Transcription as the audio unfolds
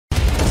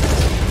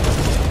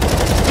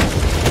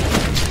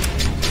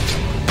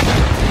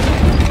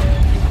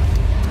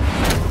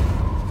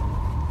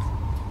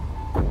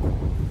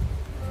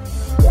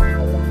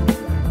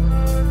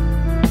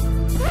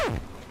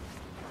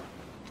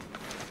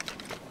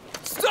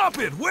Stop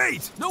it!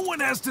 Wait! No one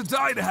has to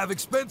die to have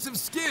expensive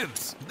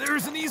skins.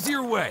 There's an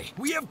easier way.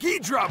 We have key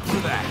drop for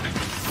that.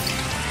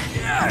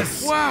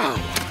 Yes! Wow!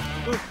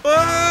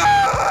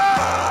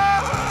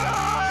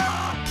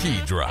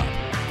 Key drop.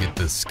 Get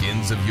the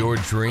skins of your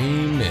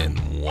dream in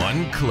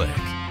one click.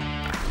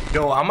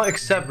 Yo, I'ma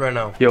accept right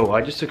now. Yo,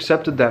 I just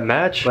accepted that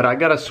match, but I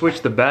gotta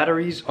switch the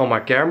batteries on my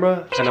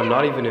camera, and I'm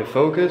not even in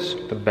focus.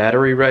 The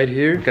battery right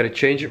here, gotta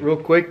change it real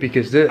quick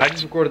because I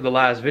just recorded the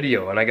last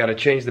video, and I gotta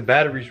change the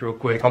batteries real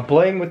quick. I'm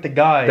playing with the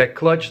guy that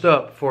clutched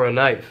up for a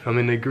knife. I'm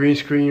in the green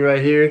screen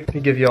right here. Let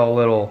me give y'all a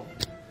little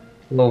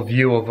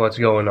view of what's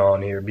going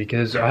on here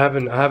because I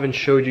haven't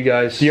showed you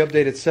guys the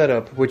updated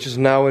setup, which is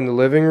now in the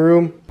living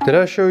room. Did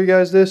I show you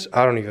guys this?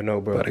 I don't even know,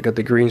 bro. But I got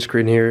the green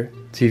screen here,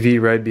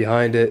 TV right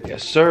behind it.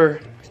 Yes, sir.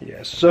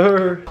 Yes,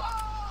 sir.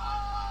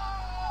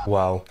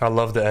 Wow, I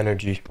love the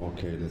energy.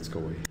 Okay, let's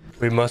go.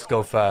 We must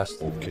go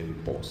fast. Okay,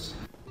 boss.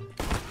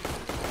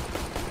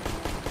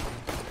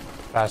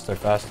 Faster,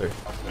 faster.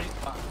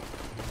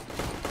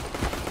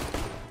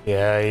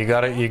 Yeah, you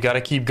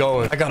gotta keep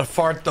going. I gotta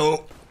fart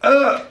though.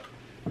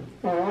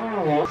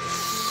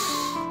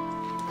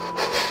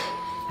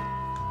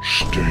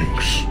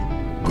 Stinks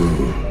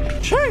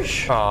good.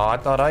 Sheesh. Oh, I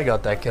thought I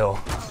got that kill.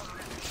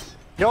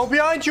 Yo,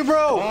 behind you,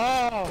 bro.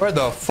 Where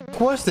the fuck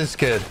was this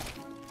kid?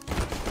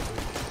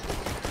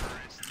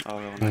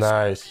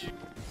 Nice.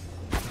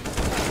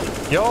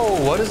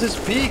 Yo, what is this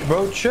peak,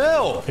 bro?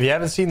 Chill. If you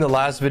haven't seen the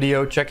last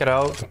video, check it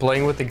out. I'm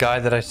playing with the guy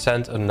that I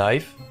sent a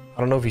knife. I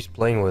don't know if he's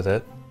playing with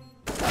it,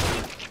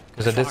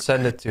 because I did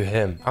send it to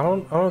him. I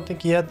don't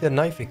think he had the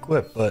knife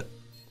equipped, but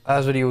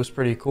last video was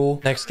pretty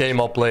cool. Next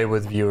game I'll play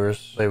with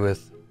viewers, play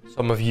with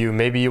some of you.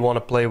 Maybe you want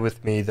to play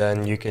with me,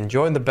 then you can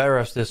join the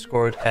Barrefs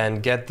Discord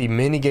and get the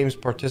mini games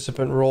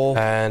participant role,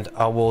 and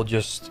I will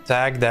just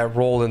tag that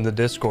role in the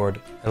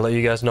Discord and let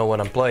you guys know when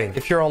I'm playing.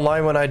 If you're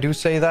online when I do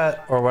say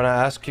that, or when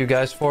I ask you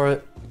guys for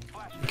it,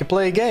 you can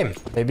play a game.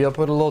 Maybe I'll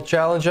put a little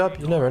challenge up.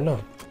 You never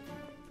know.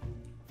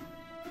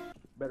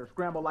 Better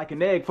scramble like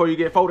an egg before you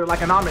get folded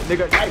like an omelet,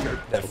 nigga.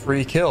 That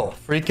free kill.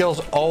 Free kills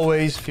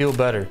always feel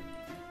better.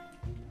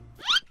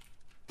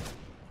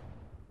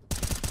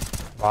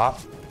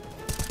 Pop.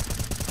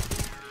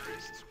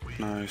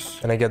 Nice.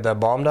 Can I get that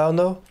bomb down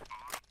though?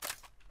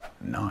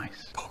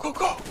 Nice. Go, go,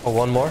 go. Oh,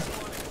 one more.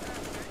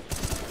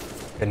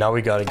 Okay, now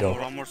we gotta go.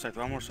 Oh, one more side,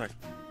 one more side.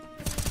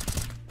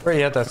 Where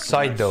you at that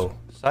site though?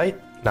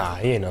 Site? Nah,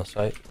 he ain't no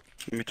site.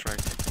 Let me try.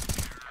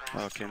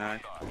 Okay,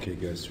 nice. Okay,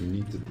 guys, we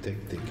need the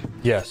tactic.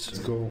 Yes. Let's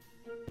go.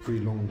 3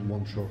 long,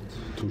 1 short,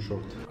 2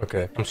 short.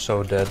 Okay, I'm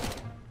so dead.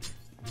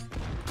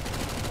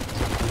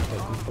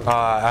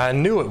 I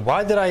knew it.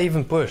 Why did I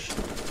even push?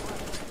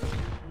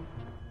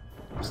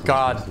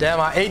 God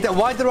damn, I ate that.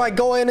 Why did I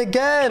go in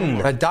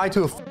again? I died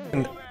to a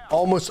f***ing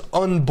almost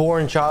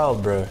unborn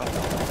child, bro.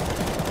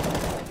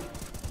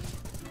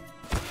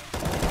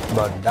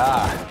 But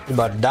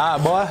die,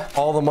 boy.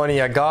 All the money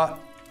I got,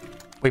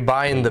 we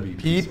buying the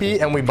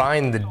PP and we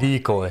buying the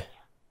decoy.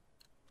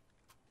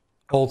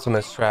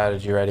 Ultimate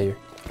strategy right here.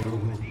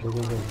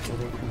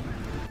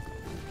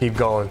 Keep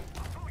going.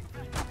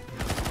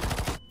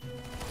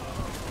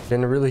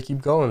 Didn't really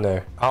keep going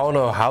there. I don't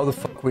know how the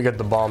fuck we got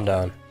the bomb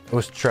down. It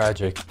was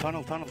tragic.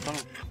 Tunnel, tunnel,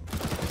 tunnel.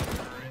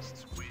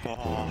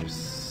 Oh.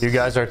 You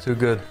guys are too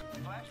good.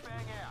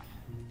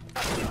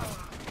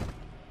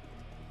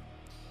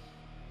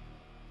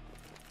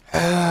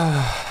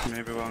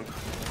 Maybe one.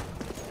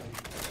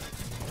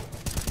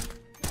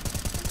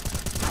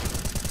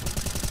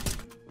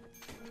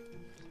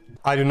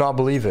 I do not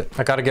believe it.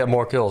 I gotta get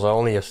more kills. I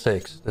only have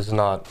 6. This is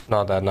not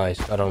that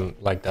nice. I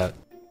don't like that.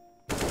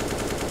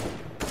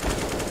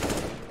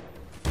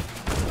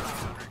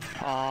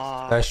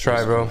 Nice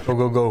try, bro. Go,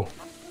 go, go.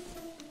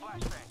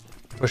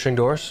 Pushing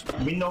doors.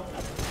 We know.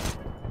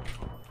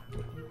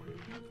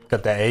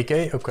 Got that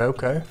AK? Okay,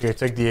 okay. Here,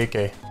 take the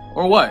AK.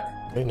 Or what?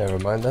 Okay, never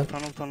mind then.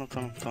 Tunnel, tunnel,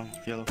 tunnel, tunnel.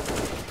 Yellow.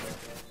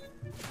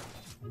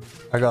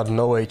 I got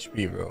no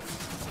HP, bro.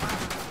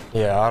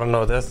 Yeah, I don't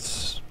know.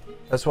 That's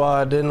why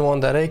I didn't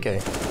want that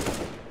AK.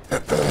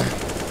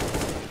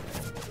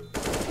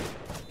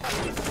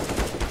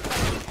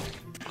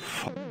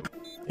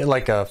 In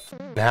like a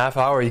half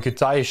hour, you could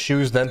tie his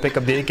shoes, then pick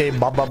up the AK.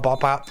 Bop, bop, bop,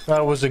 bop.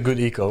 That was a good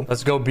eco.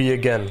 Let's go B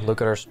again.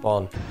 Look at our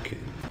spawn. Okay.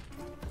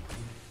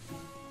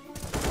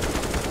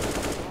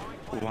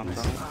 One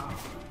tunnel.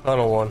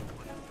 Tunnel 1.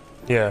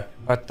 Yeah,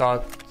 I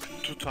thought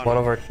 2 tunnel. one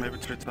of our maybe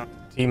 3 tunnel.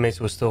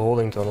 teammates was still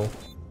holding tunnel.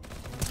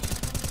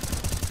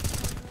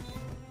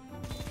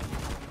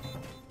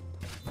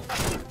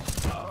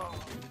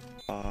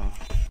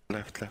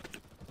 Left, left.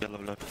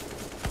 Yellow, left.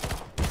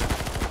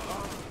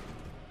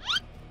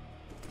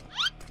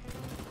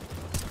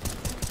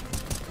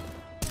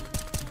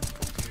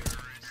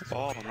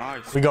 Oh,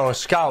 nice. We going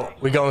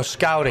scout. We going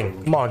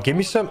scouting. Come on, give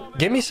me some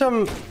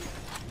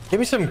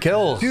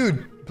kills.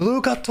 Dude, Blue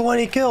got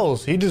 20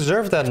 kills. He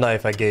deserved that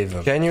knife I gave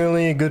him.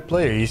 Genuinely a good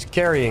player. He's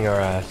carrying our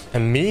ass.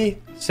 And me,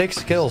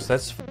 6 kills.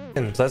 That's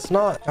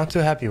not too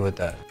happy with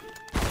that.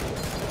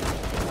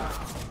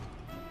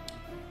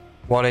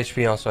 1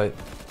 HP on site.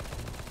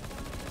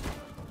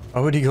 Why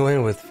would he go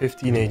in with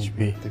 15 HP?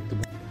 Take the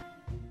bomb.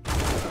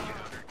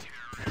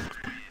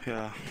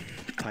 Yeah,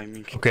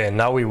 timing. Okay,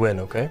 now we win,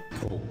 okay?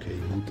 Okay,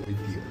 good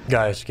idea.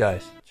 Guys,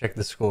 check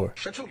the score.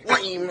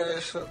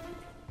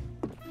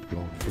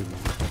 Long, free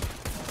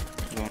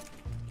long.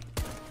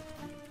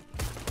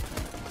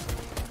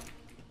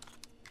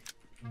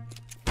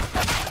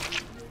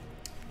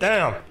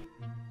 Damn!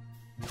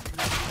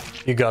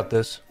 You got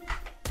this.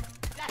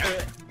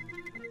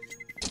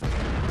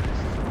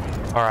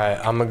 Alright,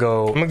 I'm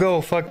gonna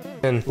go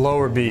fucking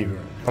lower B, bro.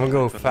 I'm gonna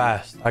go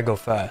fast. I go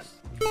fast.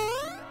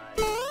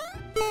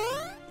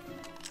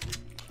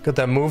 Got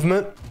that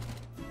movement?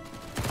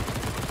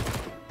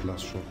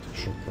 Last shot,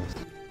 shot last.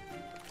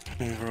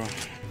 Bro.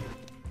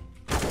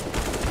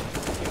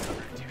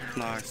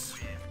 Nice.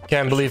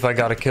 Can't believe I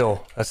got a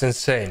kill. That's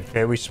insane.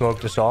 Okay, we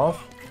smoked this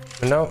off.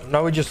 And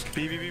now we just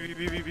B.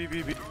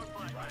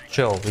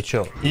 chill. We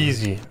chill.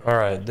 Easy.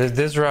 Alright,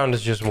 this round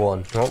is just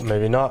one. Oh,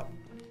 maybe not.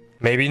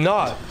 Maybe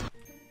not.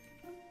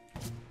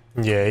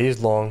 Yeah, he's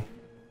long.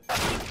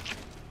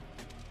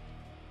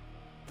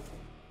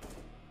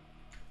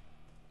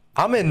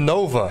 I'm in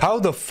Nova. How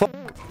the fuck?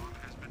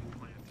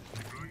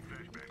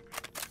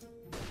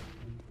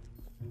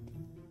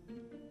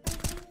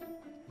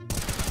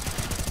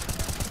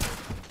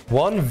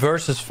 One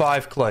versus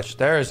 5 clutch.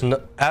 There is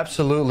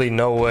absolutely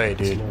no way,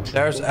 dude.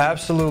 There's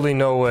absolutely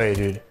no way,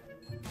 dude.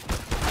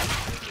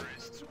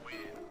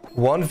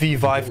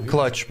 1v5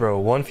 clutch,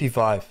 bro.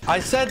 1v5. I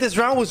said this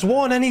round was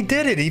won and he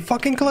did it. He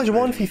fucking clutched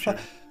 1v5.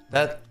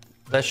 That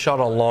shot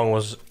on long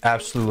was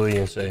absolutely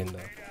insane, though.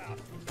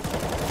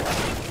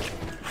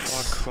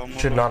 Fuck, come on.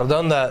 Should not have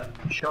done that.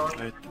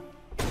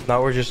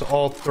 Now we're just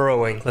all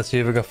throwing. Let's see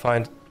if we can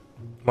find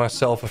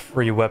myself a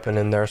free weapon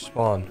in their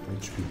spawn.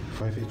 HP,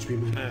 5 HP,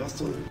 man.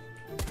 That's all.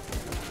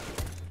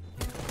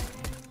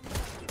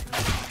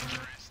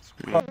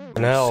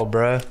 Fucking hell,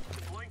 bruh.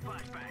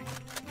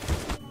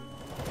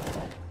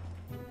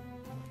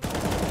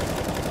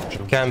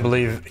 Can't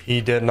believe he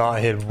did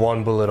not hit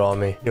one bullet on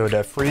me. Yo,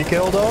 that free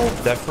kill though?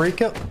 That free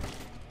kill?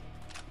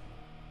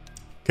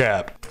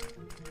 Cap.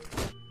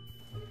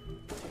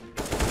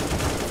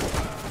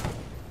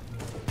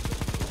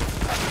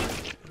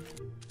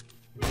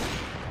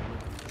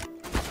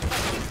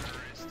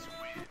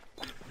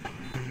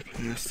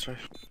 Let's try.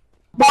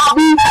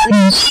 Bobby,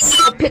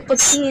 pick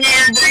between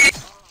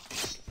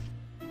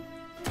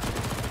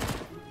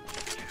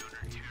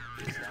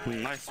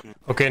Nice, man.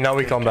 Okay, now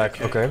we come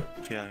back. Okay.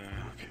 Yeah,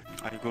 okay.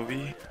 I go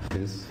B.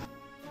 Yes.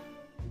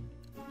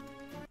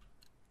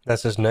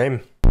 That's his name.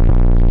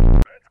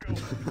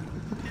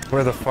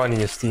 We're the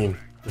funniest team.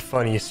 The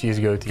funniest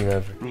CSGO team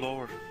ever.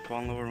 Lower.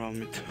 One lower, one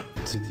mid.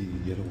 City,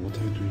 yellow, what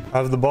are you doing? I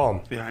have the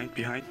bomb. Behind.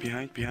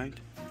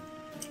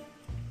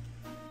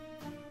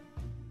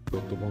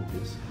 Got the bomb,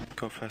 yes.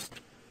 Go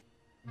fast.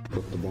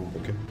 Got the bomb,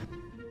 okay.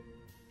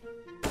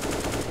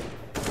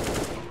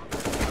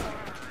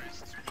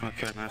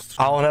 Okay, nice.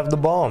 I don't have the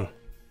bomb.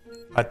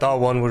 I thought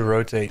one would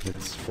rotate.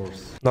 Let's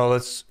force. No,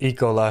 let's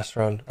eco last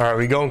round. All right,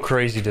 we going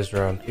crazy this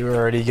round. We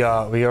already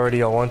got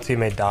one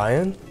teammate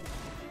dying.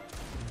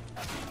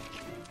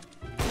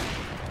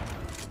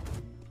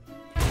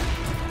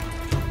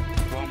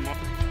 One more.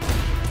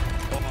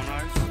 Oh,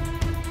 nice.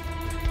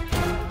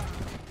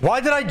 Why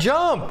did I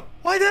jump?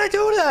 Why did I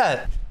do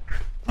that?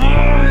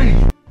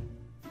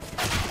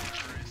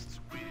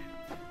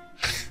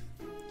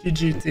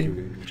 GG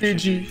team.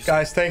 GG.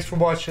 Guys, thanks for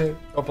watching.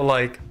 Drop a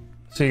like.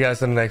 See you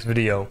guys in the next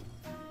video.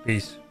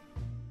 Peace.